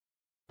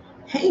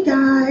Hey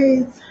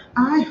guys,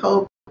 I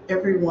hope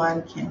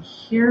everyone can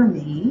hear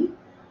me.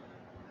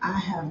 I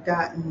have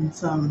gotten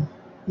some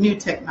new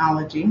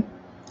technology,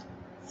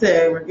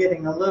 so we're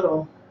getting a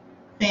little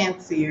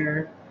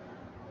fancier,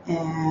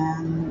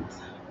 and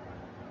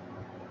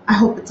I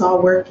hope it's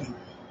all working.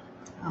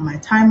 My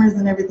timers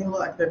and everything look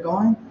like they're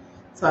going,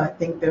 so I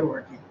think they're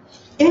working.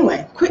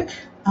 Anyway, quick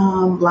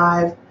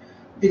live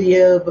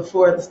video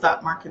before the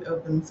stock market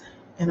opens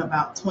in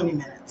about 20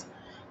 minutes.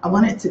 I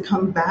wanted to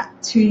come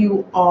back to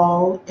you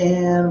all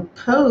and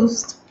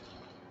post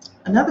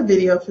another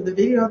video for the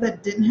video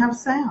that didn't have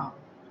sound.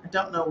 I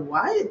don't know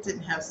why it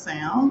didn't have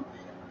sound.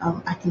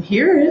 I can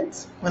hear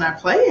it when I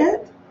play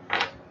it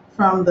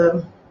from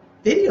the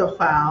video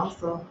file,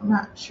 so I'm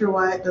not sure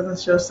why it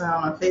doesn't show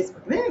sound on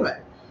Facebook. But anyway,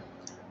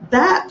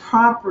 that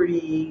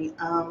property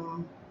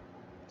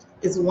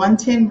is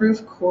 110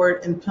 Roof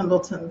Court in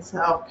Pendleton,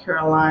 South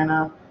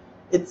Carolina.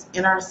 It's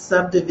in our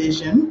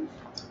subdivision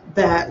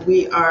that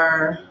we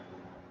are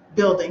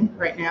building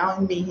right now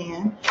in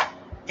Meehan,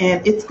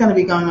 and it's going to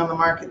be going on the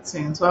market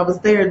soon. So I was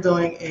there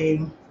doing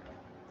a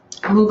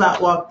move-out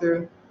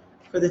walkthrough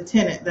for the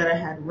tenant that I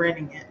had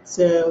renting it.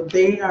 So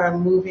they have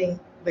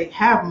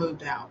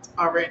moved out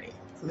already.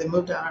 So they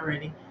moved out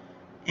already,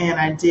 and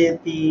I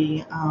did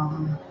the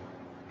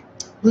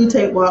blue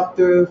tape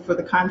walkthrough for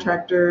the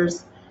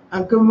contractors.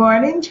 Good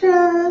morning,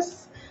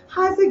 Tress.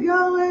 How's it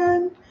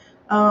going?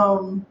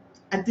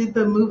 I did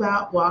the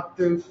move-out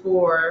walkthrough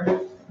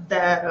for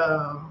that.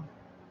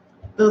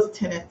 Those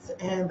tenants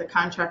and the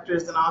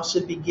contractors and all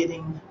should be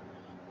getting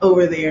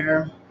over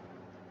there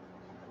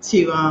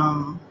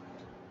to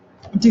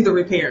do the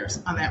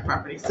repairs on that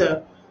property.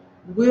 So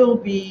we'll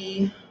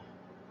be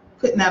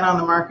putting that on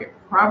the market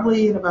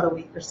probably in about a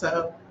week or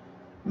so,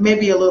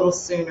 maybe a little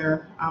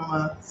sooner. I'm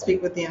gonna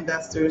speak with the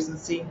investors and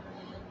see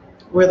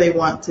where they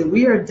want to.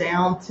 We are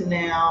down to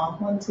now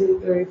 1, 2,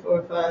 3,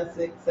 4, 5,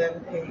 6,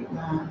 7, 8,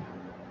 9,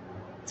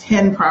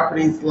 10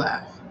 properties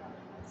left.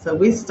 So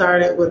we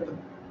started with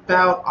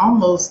about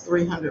almost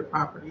 300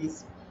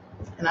 properties,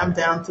 and I'm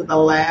down to the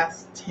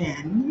last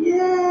 10.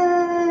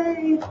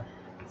 Yay!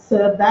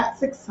 So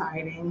that's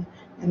exciting.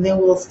 And then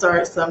we'll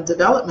start some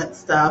development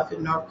stuff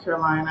in North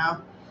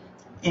Carolina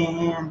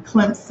and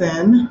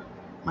Clemson.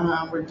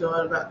 We're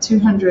doing about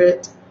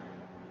 200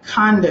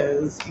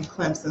 condos in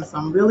Clemson, so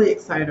I'm really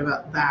excited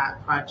about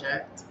that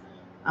project.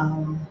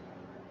 And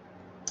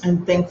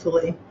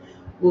thankfully,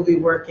 we'll be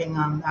working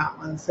on that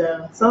one.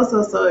 So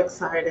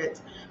excited.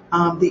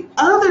 The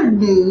other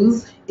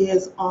news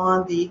is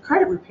on the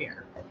credit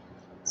repair.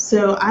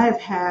 So I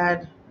have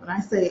had, when I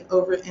say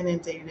over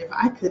inundated, if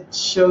I could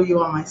show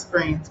you on my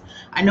screens,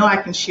 I know I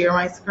can share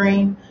my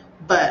screen,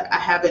 but I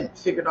haven't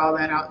figured all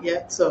that out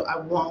yet, so I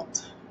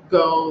won't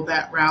go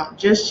that route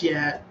just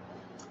yet.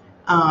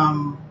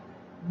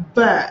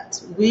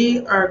 But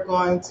we are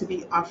going to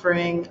be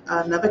offering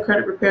another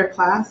credit repair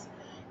class,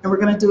 and we're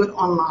going to do it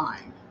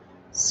online.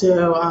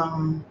 So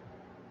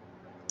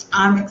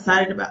I'm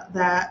excited about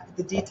that.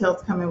 The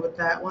details come in with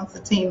that. Once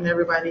the team and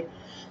everybody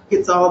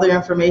gets all their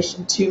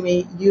information to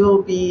me,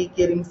 you'll be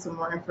getting some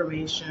more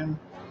information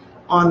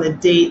on the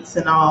dates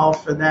and all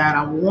for that.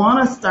 I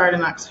want to start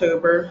in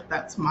October.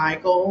 That's my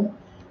goal,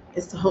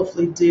 is to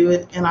hopefully do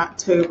it in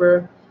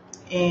October,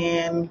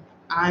 and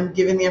I'm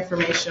giving the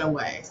information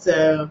away.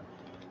 So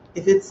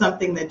if it's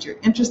something that you're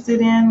interested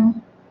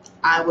in,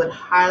 I would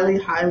highly,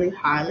 highly,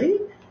 highly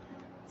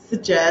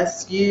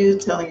suggest you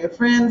telling your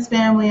friends,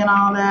 family, and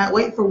all that.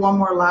 Wait for one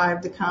more live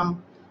to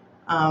come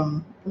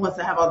once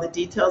I have all the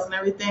details and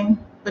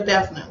everything, but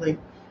definitely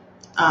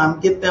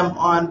get them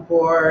on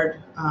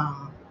board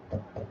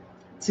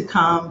to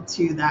come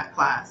to that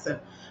class. So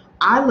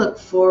I look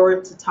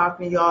forward to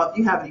talking to y'all. If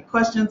you have any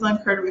questions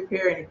on credit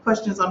repair, any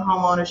questions on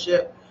home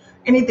ownership,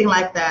 anything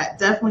like that,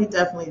 definitely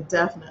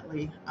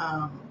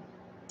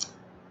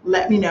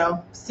let me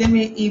know. Send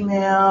me an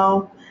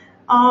email.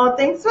 Oh,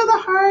 thanks for the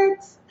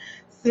hearts.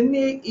 Send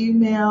me an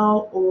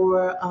email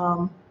or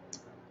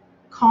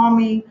call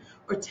me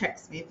or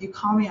text me. If you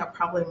call me, I'm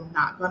probably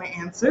not going to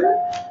answer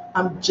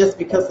just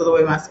because of the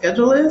way my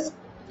schedule is.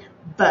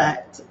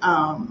 But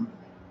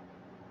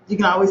you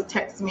can always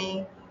text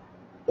me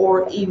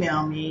or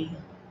email me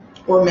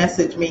or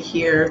message me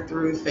here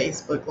through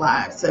Facebook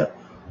Live. So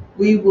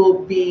we will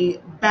be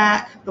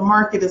back. The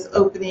market is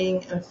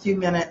opening in a few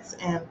minutes,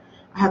 and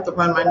I have to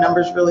run my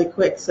numbers really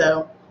quick.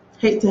 So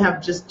hate to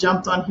have just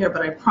jumped on here,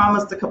 but I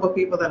promised a couple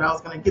people that I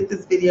was going to get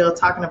this video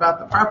talking about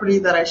the property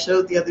that I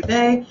showed the other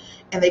day,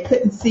 and they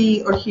couldn't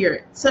see or hear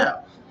it.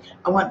 So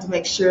I want to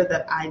make sure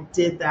that I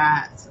did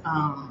that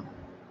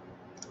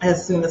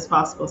as soon as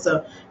possible.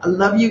 So I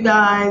love you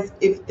guys.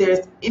 If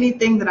there's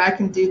anything that I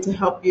can do to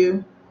help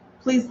you,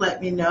 please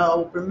let me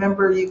know.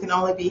 Remember, you can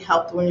only be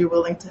helped when you're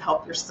willing to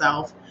help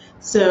yourself.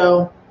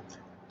 So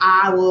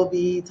I will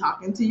be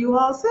talking to you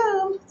all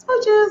soon.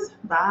 Smooches.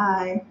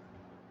 Bye.